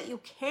thought that you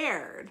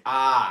cared,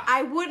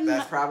 I wouldn't.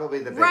 That's probably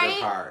the bigger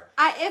part.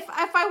 If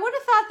I would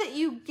have thought that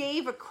you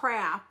gave a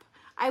crap,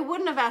 I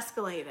wouldn't have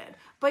escalated.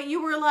 But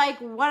you were like,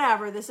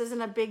 whatever, this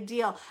isn't a big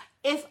deal.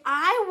 If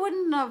I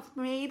wouldn't have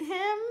made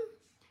him,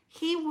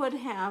 he would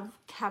have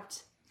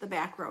kept the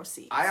back row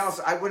seat.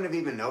 I wouldn't have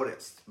even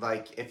noticed.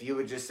 Like, if you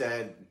had just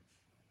said,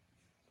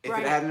 If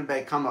it hadn't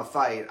become a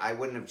fight, I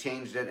wouldn't have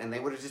changed it, and they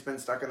would have just been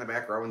stuck in the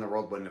back row, and the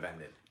world wouldn't have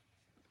ended.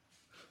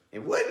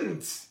 It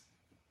wouldn't.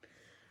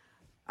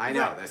 I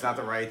know, that's not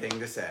the right thing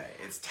to say.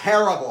 It's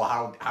terrible.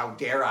 How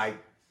dare I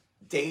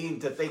deign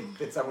to think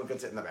that someone could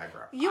sit in the back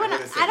row.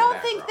 I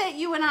don't think that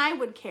you and I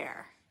would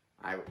care.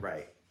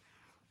 Right.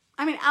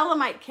 I mean, Ella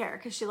might care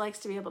because she likes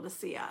to be able to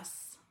see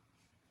us.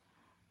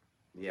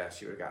 Yeah,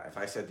 she would have got. If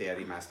I said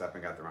Daddy messed up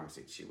and got the wrong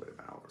seat, she would have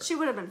been over it. She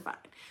would have been fine.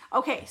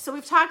 Okay, so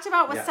we've talked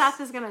about what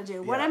Seth is going to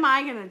do. What am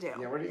I going to do?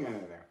 Yeah, what are you going to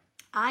do?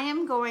 I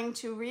am going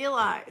to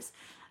realize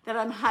that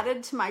I'm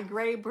headed to my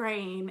gray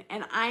brain,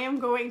 and I am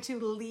going to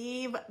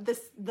leave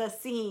the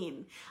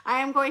scene. I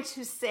am going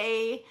to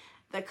say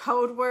the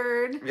code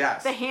word,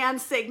 the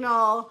hand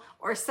signal,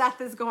 or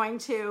Seth is going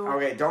to.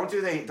 Okay, don't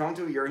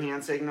do your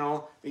hand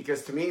signal,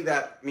 because to me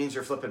that means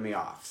you're flipping me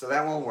off. So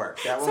that won't work.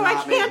 That will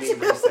not make me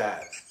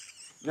reset.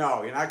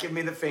 No, you're not giving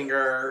me the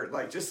finger.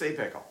 Like, just say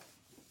pickle.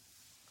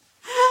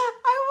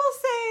 I will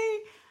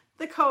say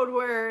the code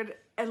word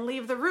and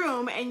leave the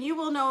room, and you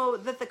will know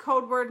that the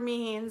code word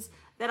means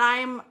that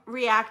I'm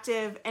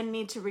reactive and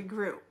need to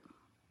regroup.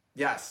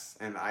 Yes,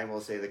 and I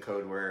will say the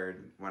code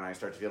word when I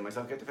start to feel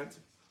myself get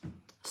defensive.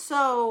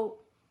 So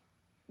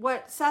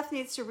what Seth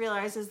needs to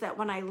realize is that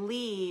when I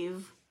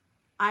leave,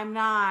 I'm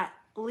not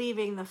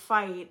leaving the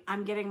fight.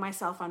 I'm getting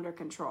myself under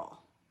control.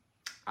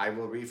 I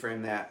will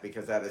reframe that,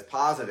 because that is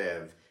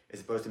positive,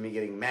 as opposed to me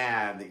getting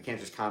mad that you can't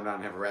just calm down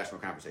and have a rational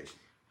conversation.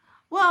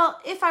 Well,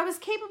 if I was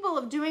capable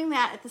of doing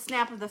that at the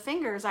snap of the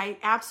fingers, I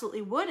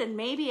absolutely would. And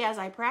maybe as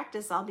I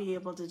practice, I'll be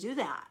able to do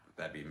that.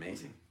 That'd be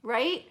amazing.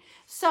 Right?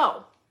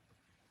 So,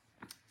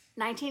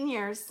 19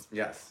 years.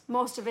 Yes.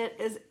 Most of it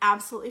is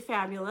absolutely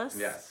fabulous.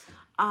 Yes.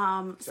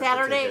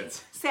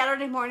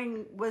 Saturday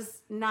morning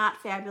was not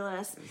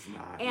fabulous. It's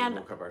not. And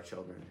we woke up our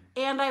children.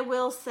 And I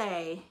will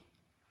say,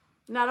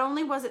 not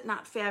only was it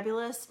not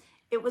fabulous,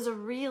 it was a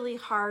really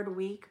hard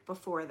week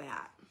before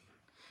that.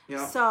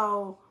 Yeah.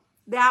 So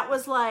that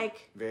was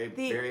like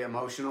very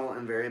emotional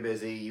and very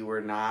busy. You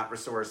were not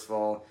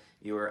resourceful.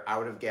 You were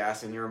out of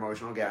gas in your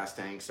emotional gas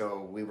tank.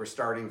 So we were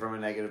starting from a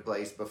negative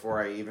place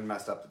before I even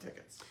messed up the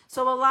tickets.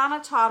 So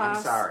Alana taught us.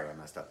 I'm sorry I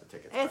messed up the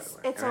tickets, by the way. It's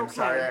and okay. I'm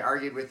sorry I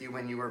argued with you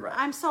when you were right.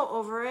 I'm so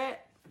over it.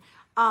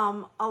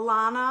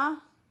 Alana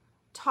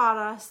taught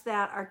us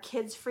that our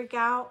kids freak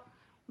out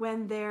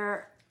when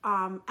their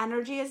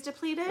energy is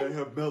depleted. They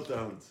have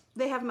meltdowns.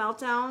 They have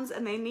meltdowns,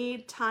 and they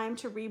need time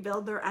to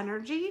rebuild their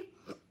energy,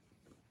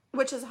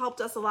 which has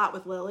helped us a lot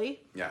with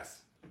Lily.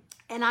 Yes.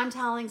 And I'm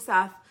telling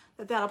Seth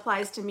that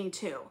applies to me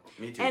too.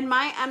 Me too. And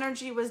my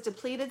energy was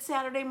depleted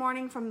Saturday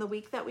morning from the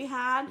week that we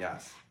had.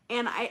 Yes.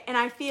 And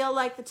I feel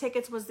like the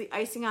tickets was the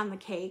icing on the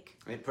cake.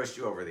 It pushed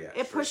you over the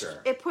edge.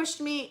 It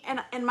pushed me,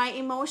 and my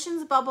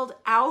emotions bubbled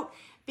out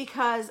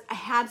because I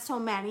had so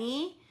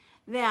many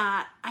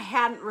that I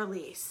hadn't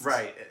released.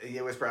 Right.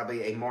 It was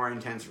probably a more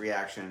intense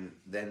reaction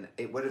than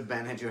it would have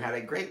been had you had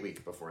a great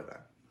week before then.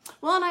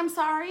 Well, and I'm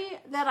sorry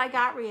that I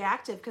got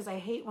reactive, because I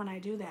hate when I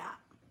do that.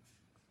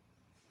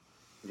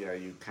 Yeah,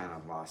 you kind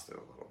of lost it a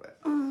little bit.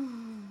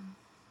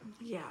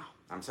 Yeah.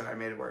 I'm sorry I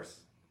made it worse.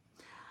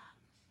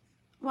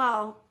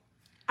 Well,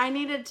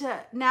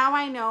 now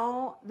I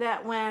know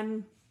that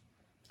when...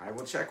 I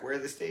will check where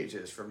the stage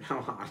is from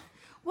now on.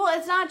 Well,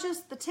 it's not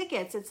just the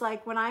tickets. It's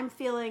like when I'm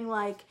feeling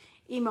like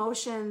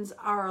emotions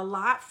are a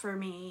lot for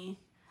me,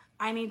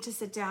 I need to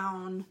sit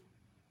down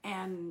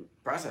and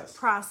process.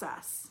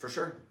 For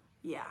sure.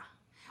 Yeah.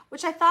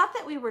 Which I thought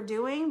that we were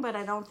doing, but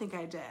I don't think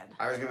I did.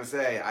 I was going to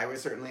say, I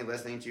was certainly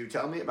listening to you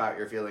tell me about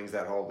your feelings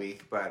that whole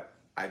week, but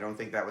I don't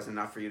think that was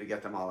enough for you to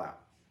get them all out.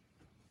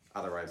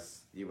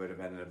 Otherwise, you would have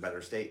been in a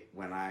better state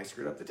when I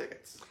screwed up the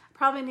tickets.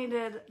 Probably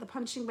needed the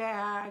punching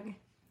bag.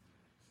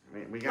 I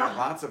mean, we got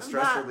lots of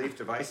stress relief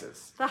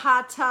devices. The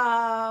hot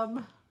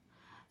tub.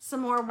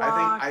 Some more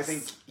walks. I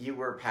think you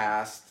were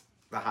past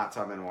the hot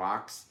tub and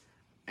walks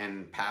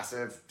and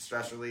passive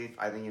stress relief.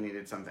 I think you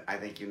needed something. I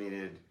think you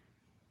needed,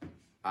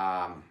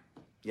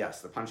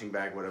 yes, the punching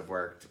bag would have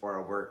worked,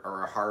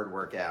 or a hard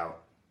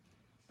workout.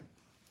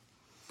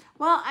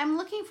 Well, I'm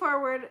looking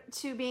forward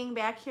to being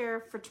back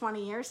here for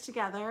 20 years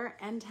together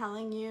and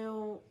telling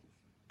you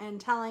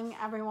and telling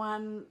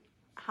everyone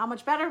how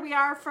much better we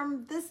are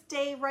from this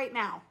day right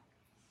now.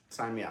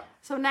 Sign me up.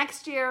 So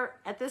next year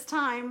at this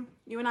time,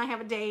 you and I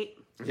have a date.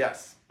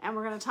 Yes. And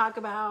we're going to talk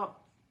about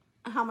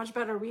how much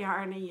better we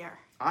are in a year.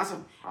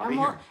 Awesome. I'll be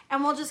here.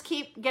 And we'll just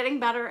keep getting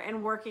better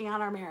and working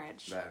on our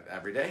marriage.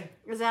 Every day.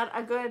 Is that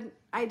a good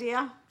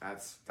idea? I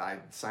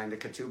signed a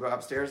ketubah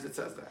upstairs that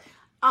says that.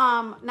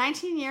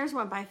 19 years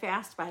went by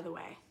fast, by the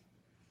way.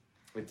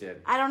 It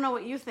did. I don't know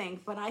what you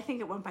think, but I think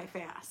it went by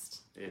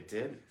fast. It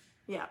did.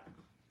 Yeah.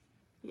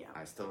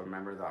 I still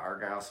remember the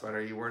Argyle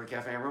sweater you wore to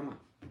Cafe Aroma.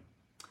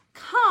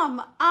 Come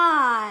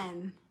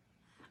on.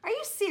 Are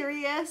you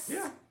serious?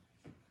 Yeah.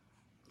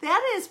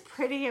 That is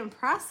pretty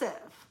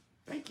impressive.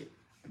 Thank you.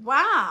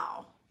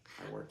 Wow.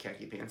 I wore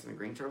khaki pants and a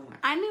green turtleneck.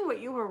 I knew what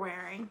you were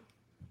wearing.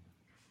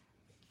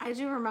 I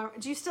do remember.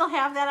 Do you still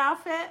have that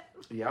outfit?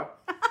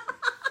 Yep.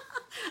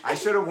 I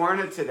should have worn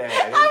it today.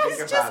 I was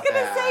just going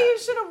to say you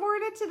should have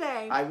worn it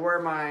today. I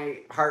wore my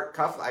heart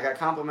cuff. I got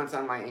compliments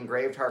on my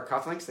engraved heart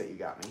cufflinks that you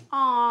got me.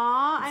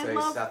 Aw, I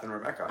love Seth and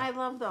Rebecca. I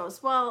love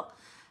those. Well,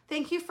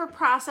 thank you for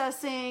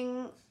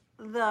processing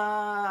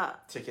the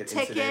ticket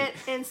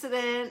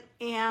incident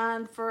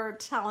and for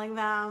telling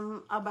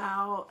them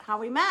about how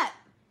we met.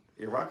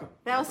 You're welcome.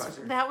 That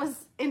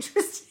was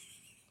interesting.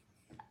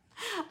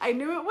 I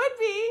knew it would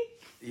be.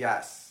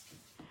 Yes.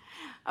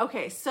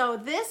 Okay, so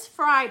this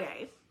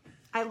Friday,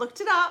 I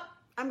looked it up.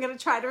 I'm going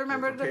to try to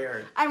remember.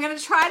 I'm going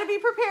to try to be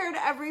prepared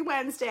every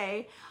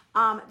Wednesday.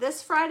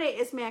 This Friday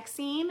is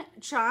Maxine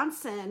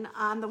Johnson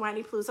on the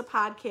Whinypaluza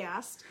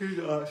podcast. She's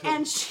awesome.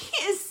 And she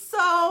is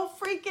so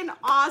freaking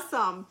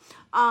awesome.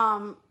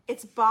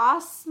 It's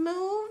Boss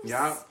Moves.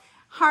 Yeah.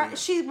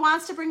 She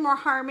wants to bring more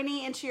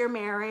harmony into your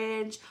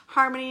marriage,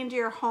 harmony into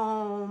your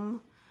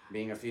home.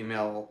 Being a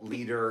female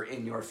leader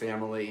in your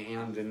family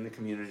and in the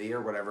community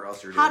or whatever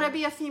else you're doing. How to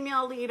be a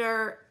female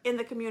leader in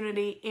the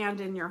community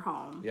and in your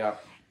home.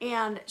 Yep.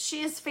 And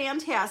she is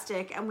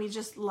fantastic, and we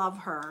just love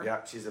her.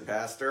 Yep, she's a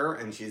pastor,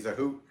 and she's a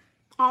hoot.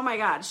 Oh, my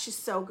God, she's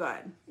so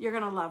good. You're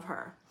going to love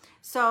her.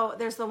 So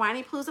there's the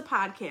Whinypaluza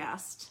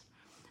podcast.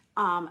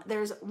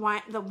 There's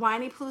the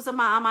Whinypaluza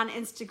Mom on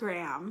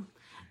Instagram.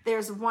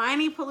 There's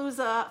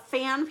Whinypaluza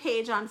fan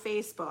page on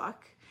Facebook.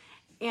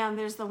 And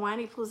there's the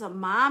Whinypaluza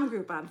Mom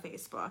group on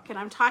Facebook. And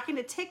I'm talking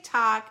to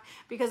TikTok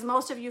because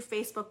most of you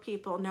Facebook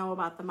people know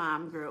about the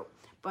Mom group.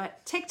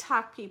 But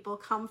TikTok people,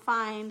 come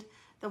find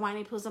the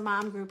Whinypaluza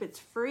Mom group. It's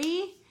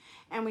free.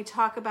 And we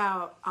talk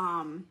about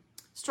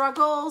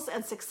struggles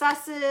and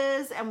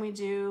successes. And we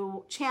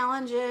do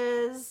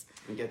challenges.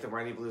 And get the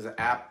Whinypaluza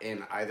app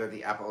in either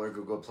the Apple or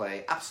Google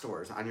Play app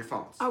stores on your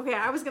phones. Okay,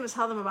 I was going to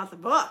tell them about the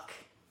book.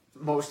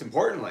 Most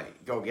importantly,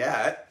 go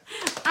get.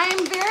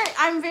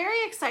 I'm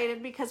very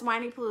excited because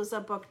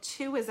Whinypaluza book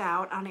 2 is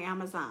out on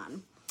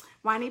Amazon.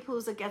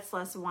 Whinypaluza Gets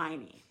Less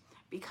Whiny,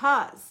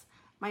 because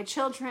my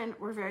children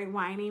were very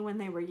whiny when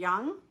they were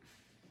young.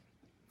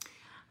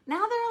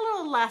 Now they're a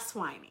little less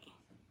whiny.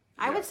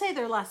 I would say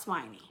they're less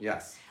whiny.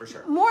 Yes, for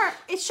sure. More.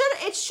 It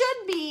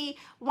should be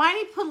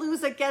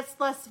Whinypaluza Gets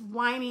Less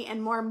Whiny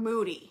and More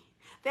Moody.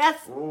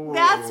 That's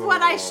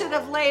what I should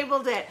have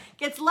labeled it.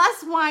 Gets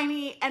less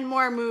whiny and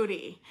more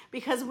moody,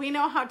 because we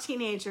know how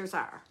teenagers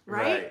are,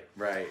 right?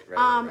 Right.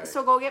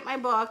 So go get my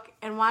book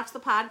and watch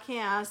the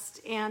podcast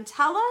and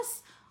tell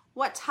us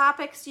what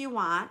topics you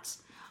want.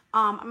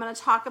 I'm going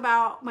to talk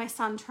about my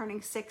son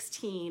turning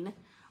 16.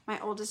 My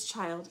oldest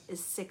child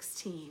is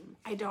 16.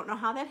 I don't know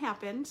how that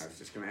happened. I was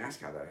just going to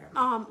ask how that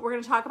happened. We're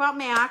going to talk about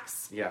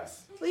Max.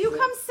 Yes. Will you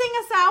come sing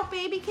us out,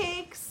 baby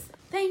cakes?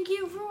 Thank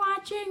you for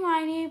watching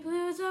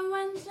Whinypaluza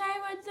Wednesday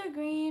with the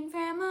Green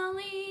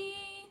family.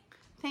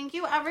 Thank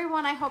you,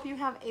 everyone. I hope you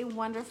have a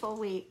wonderful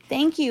week.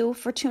 Thank you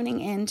for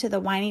tuning in to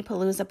the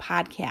Whinypaluza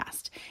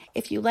podcast.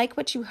 If you like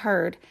what you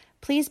heard,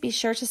 please be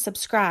sure to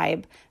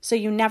subscribe so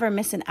you never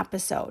miss an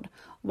episode.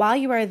 While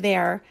you are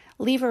there,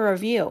 leave a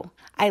review.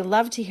 I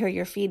love to hear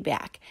your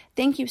feedback.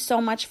 Thank you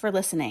so much for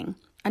listening.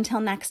 Until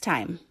next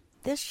time.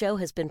 This show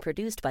has been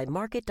produced by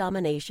Market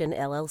Domination,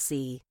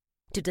 LLC.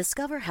 To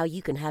discover how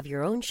you can have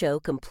your own show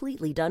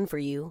completely done for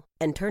you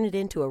and turn it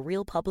into a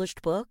real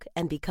published book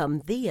and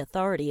become the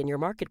authority in your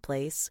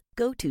marketplace,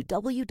 go to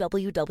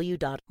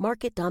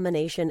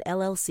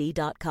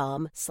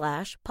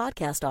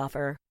www.marketdominationllc.com/podcast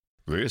offer.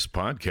 This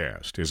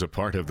podcast is a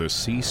part of the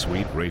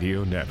C-Suite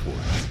Radio Network.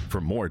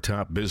 For more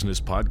top business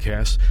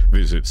podcasts,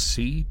 visit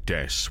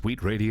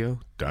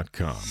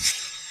c-suiteradio.com.